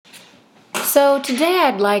So today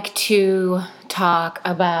I'd like to talk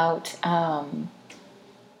about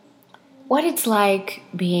what it's like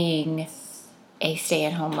being a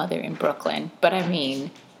stay-at-home mother in Brooklyn. But I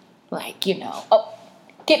mean, oh,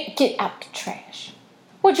 get out the trash.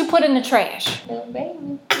 What'd you put in the trash? Little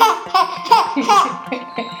baby.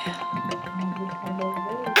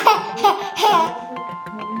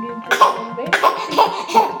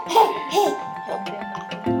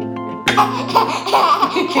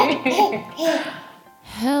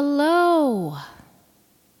 Hello,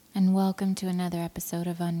 and welcome to another episode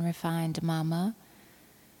of Unrefined Mama,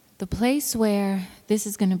 the place where this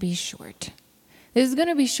is going to be short. This is going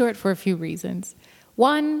to be short for a few reasons.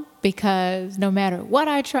 One, because no matter what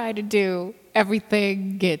I try to do,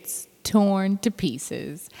 everything gets torn to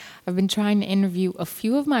pieces. I've been trying to interview a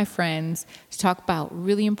few of my friends to talk about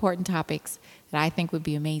really important topics that I think would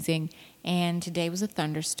be amazing, and today was a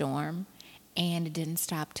thunderstorm. And it didn't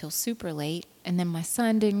stop till super late. And then my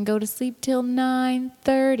son didn't go to sleep till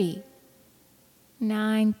 9:30.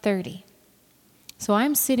 9:30. So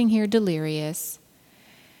I'm sitting here delirious.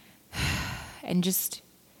 And just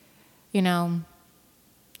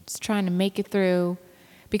trying to make it through.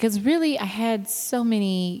 Because really, I had so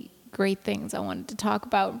many great things I wanted to talk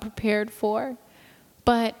about and prepared for.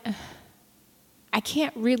 But I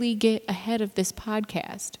can't really get ahead of this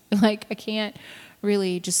podcast. I can't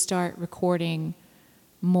really just start recording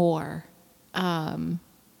more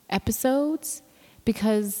episodes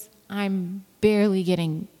because I'm barely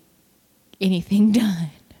getting anything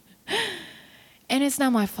done. And it's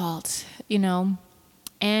not my fault,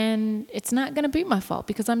 and it's not going to be my fault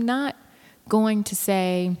because I'm not going to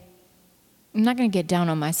get down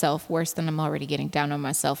on myself worse than I'm already getting down on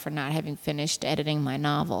myself for not having finished editing my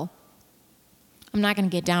novel. I'm not going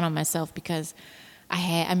to get down on myself because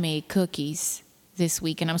I made cookies this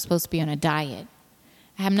week and I'm supposed to be on a diet.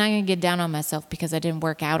 I'm not going to get down on myself because I didn't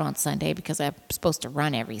work out on Sunday because I'm supposed to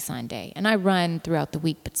run every Sunday. And I run throughout the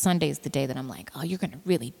week, but Sunday is the day that I'm like, oh, you're going to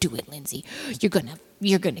really do it, Lindsay. You're going to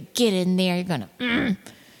get in there. You're going to...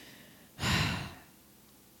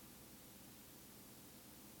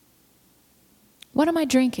 What am I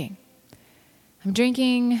drinking? I'm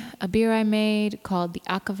drinking a beer I made called the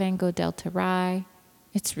Acavengo Delta Rye.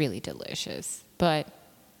 It's really delicious, but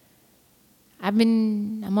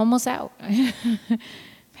I'm almost out.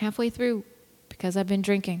 Halfway through because I've been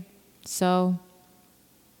drinking. So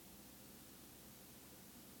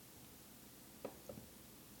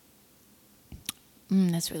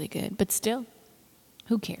that's really good. But still,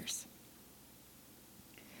 who cares?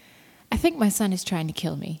 I think my son is trying to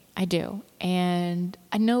kill me. I do. And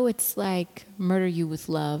I know it's like murder you with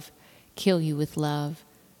love, kill you with love.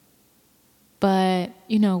 But,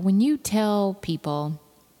 when you tell people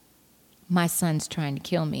my son's trying to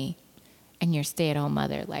kill me and you're a stay-at-home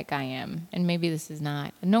mother like I am, and maybe this is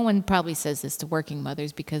not, no one probably says this to working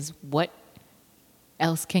mothers because what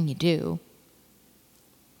else can you do?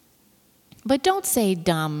 But don't say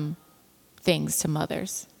dumb things to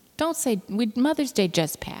mothers. Don't say, Mother's Day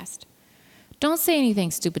just passed. Don't say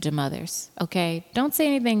anything stupid to mothers, okay? Don't say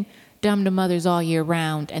anything dumb to mothers all year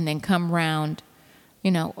round and then come round,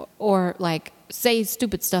 or say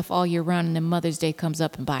stupid stuff all year round and then Mother's Day comes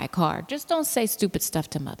up and buy a car. Just don't say stupid stuff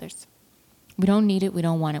to mothers. We don't need it. We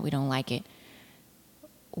don't want it. We don't like it.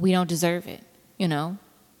 We don't deserve it,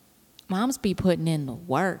 Moms be putting in the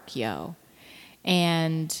work, yo.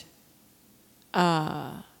 And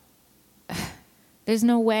there's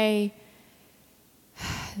no way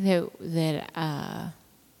that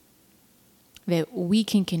we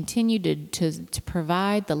can continue to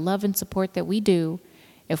provide the love and support that we do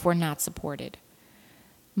if we're not supported.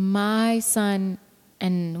 My son,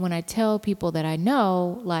 and when I tell people that I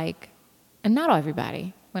know, and not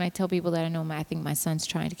everybody, when I tell people that I know, I think my son's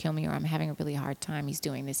trying to kill me or I'm having a really hard time, he's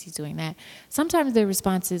doing this, he's doing that. Sometimes their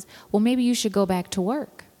response is, well, maybe you should go back to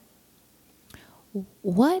work.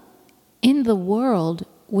 What in the world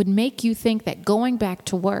would make you think that going back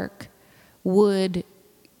to work would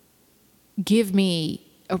give me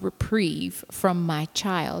a reprieve from my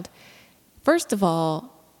child? First of all,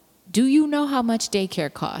 do you know how much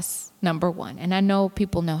daycare costs? Number one. And I know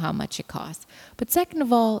people know how much it costs. But second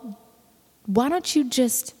of all, why don't you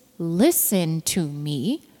just listen to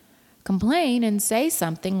me, complain, and say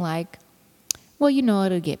something like, well,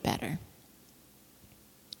 it'll get better.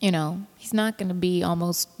 He's not going to be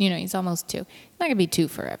almost, he's almost 2. He's not going to be 2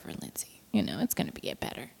 forever, Lindsay. It's going to get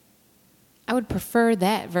better. I would prefer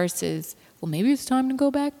that versus, well, maybe it's time to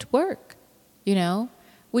go back to work,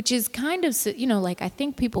 which is kind of, I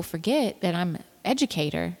think people forget that I'm an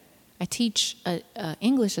educator. I teach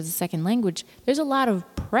English as a second language. There's a lot of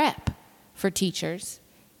prep for teachers.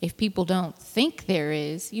 if people don't think there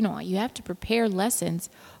is, you have to prepare lessons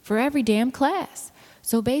for every damn class.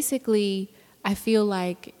 So basically, I feel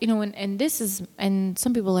like, and this is, and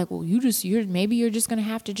some people are like, well, maybe you're just going to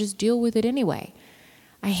have to just deal with it anyway.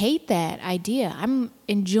 I hate that idea. I'm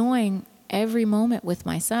enjoying every moment with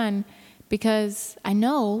my son because I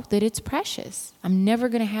know that it's precious. I'm never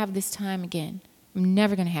going to have this time again.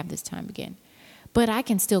 But I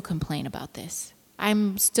can still complain about this.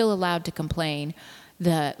 I'm still allowed to complain.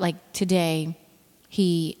 Today,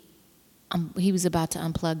 he was about to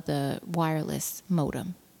unplug the wireless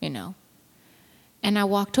modem, And I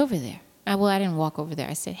walked over there. I didn't walk over there.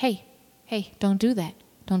 I said, hey, don't do that.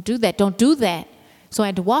 Don't do that. Don't do that. So I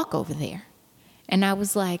had to walk over there. And I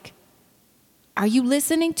was like, are you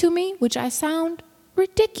listening to me? Which I sound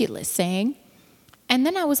ridiculous saying. And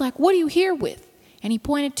then I was like, what are you here with? And he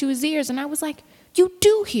pointed to his ears, and I was like, you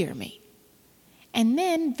do hear me. And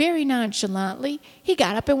then, very nonchalantly, he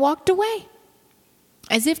got up and walked away.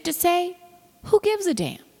 As if to say, who gives a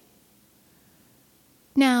damn?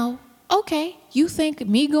 Now, okay, you think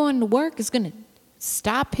me going to work is going to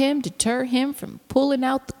stop him, deter him from pulling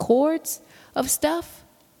out the cords of stuff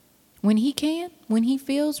when he can, when he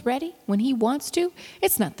feels ready, when he wants to?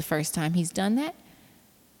 It's not the first time he's done that.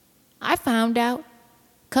 I found out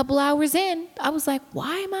a couple hours in, I was like,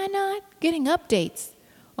 why am I not getting updates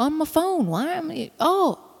on my phone?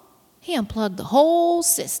 He unplugged the whole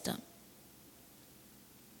system.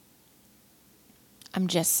 I'm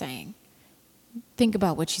just saying. Think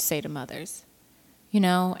about what you say to mothers,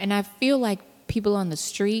 and I feel like people on the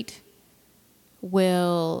street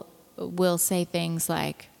will say things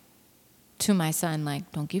like, to my son,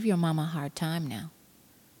 like, don't give your mama a hard time now.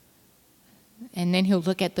 And then he'll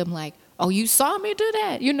look at them like, oh, you saw me do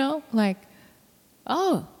that, like,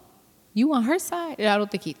 oh, you on her side? I don't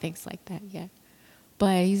think he thinks like that yet.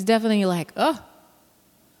 But he's definitely like, oh,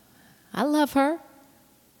 I love her.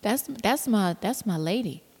 That's my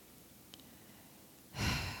lady.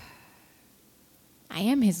 I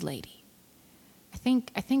am his lady. I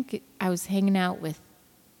think I was hanging out I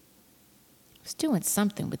was doing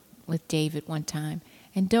something with David one time,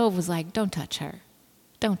 and Dove was like, don't touch her.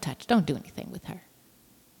 Don't do anything with her.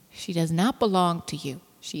 She does not belong to you.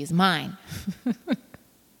 She is mine.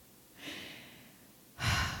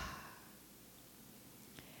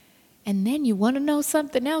 And then you want to know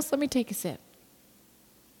something else? Let me take a sip.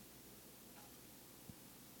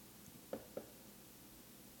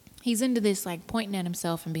 He's into this, like, pointing at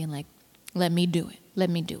himself and being like, let me do it.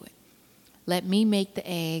 Let me do it. Let me make the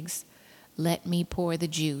eggs. Let me pour the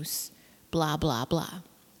juice. Blah, blah, blah.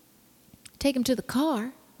 Take him to the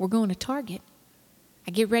car. We're going to Target.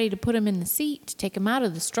 I get ready to put him in the seat, to take him out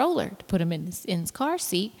of the stroller, to put him in his car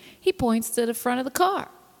seat. He points to the front of the car.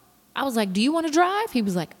 I was like, do you want to drive? He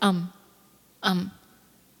was like, that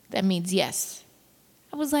means yes.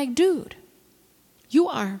 I was like, dude, you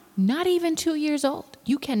are not even 2 years old.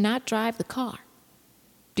 You cannot drive the car.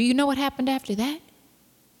 Do you know what happened after that?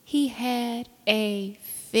 He had a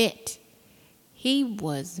fit. He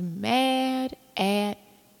was mad at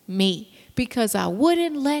me because I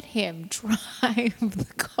wouldn't let him drive the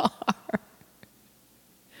car.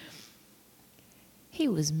 He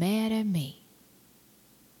was mad at me.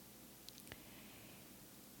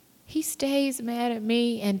 He stays mad at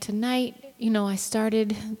me, and tonight, I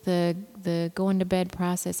started the going to bed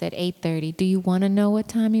process at 8:30. Do you want to know what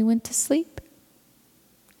time he went to sleep?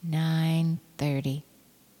 9:30.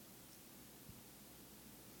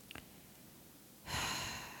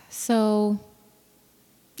 So,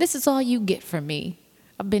 this is all you get from me.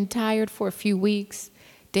 I've been tired for a few weeks.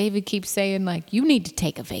 David keeps saying, like, you need to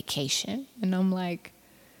take a vacation. And I'm like,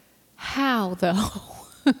 how though?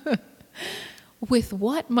 With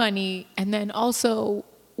what money? And then also,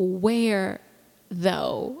 where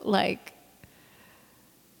though? Like,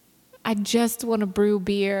 I just want to brew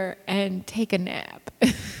beer and take a nap,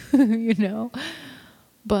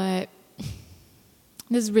 But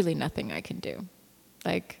there's really nothing I can do.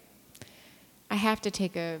 Like, I have to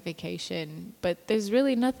take a vacation, but there's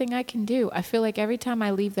really nothing I can do. I feel like every time I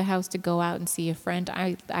leave the house to go out and see a friend,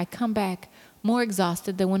 I come back more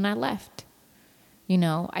exhausted than when I left.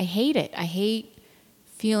 I hate it. I hate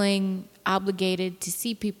feeling obligated to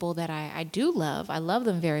see people that I do love. I love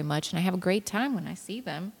them very much, and I have a great time when I see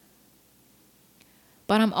them.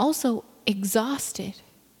 But I'm also exhausted.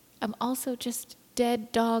 I'm also just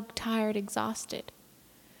dead dog tired, exhausted.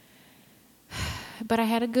 But I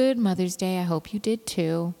had a good Mother's Day. I hope you did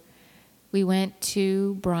too. We went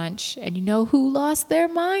to brunch, and you know who lost their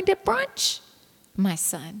mind at brunch? My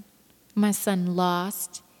son. My son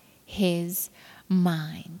lost his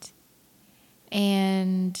mind.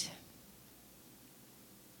 And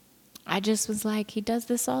I just was like, he does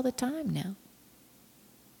this all the time now.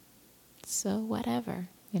 So whatever,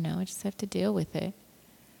 I just have to deal with it.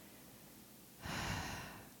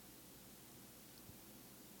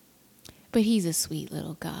 But he's a sweet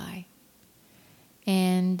little guy.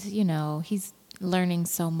 And, he's learning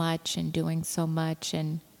so much and doing so much.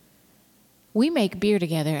 And we make beer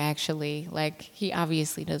together, actually. Like, he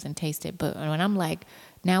obviously doesn't taste it. But when I'm like,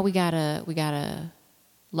 now we gotta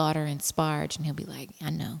lauter and sparge. And he'll be like, I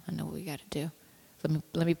know what we gotta do.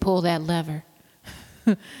 Let me pull that lever.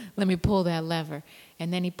 Let me pull that lever.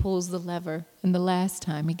 And then he pulls the lever. And the last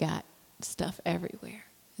time he got stuff everywhere.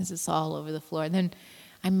 It's just all over the floor. And then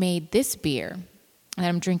I made this beer that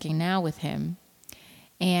I'm drinking now with him.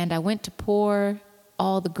 And I went to pour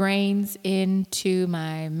all the grains into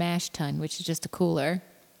my mash tun, which is just a cooler.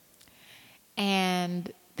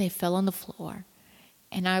 And they fell on the floor.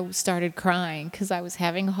 And I started crying because I was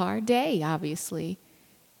having a hard day, obviously.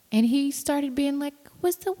 And he started being like,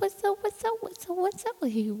 what's up?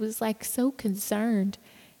 He was like so concerned.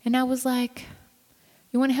 And I was like,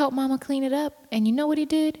 you want to help Mama clean it up? And you know what he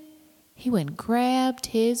did? He went and grabbed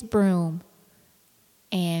his broom.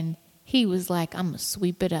 And he was like, I'm going to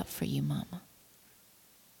sweep it up for you, Mama.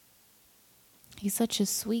 He's such a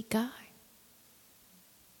sweet guy.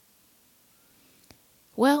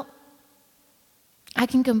 Well, I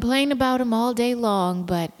can complain about him all day long,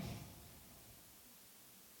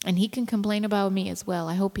 and he can complain about me as well.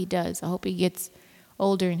 I hope he does. I hope he gets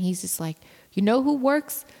older and he's just like, you know who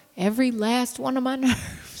works every last one of my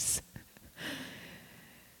nerves?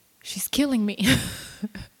 She's killing me.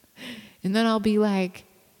 And then I'll be like,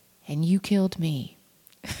 and you killed me.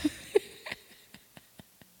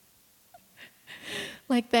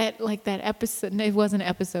 like that episode. It wasn't an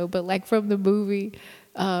episode, but like from the movie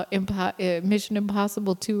Mission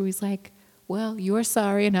Impossible 2, he's like, well, you're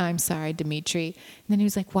sorry and I'm sorry, Dimitri. And then he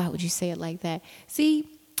was like, why would you say it like that? See,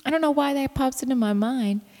 I don't know why that pops into my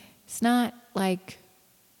mind. It's not like,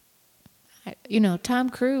 Tom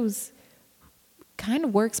Cruise kind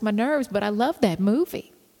of works my nerves, but I love that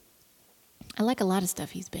movie. I like a lot of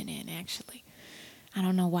stuff he's been in, actually. I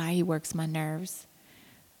don't know why he works my nerves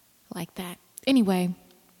like that. Anyway,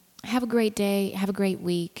 have a great day. Have a great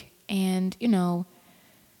week. And,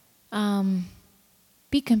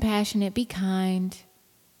 be compassionate. Be kind.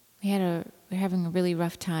 We're having a really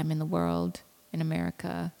rough time in the world, in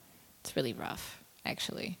America. It's really rough,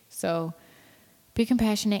 actually. So be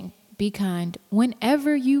compassionate. Be kind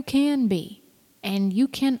whenever you can be. And you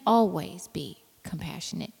can always be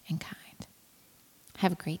compassionate and kind.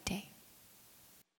 Have a great day.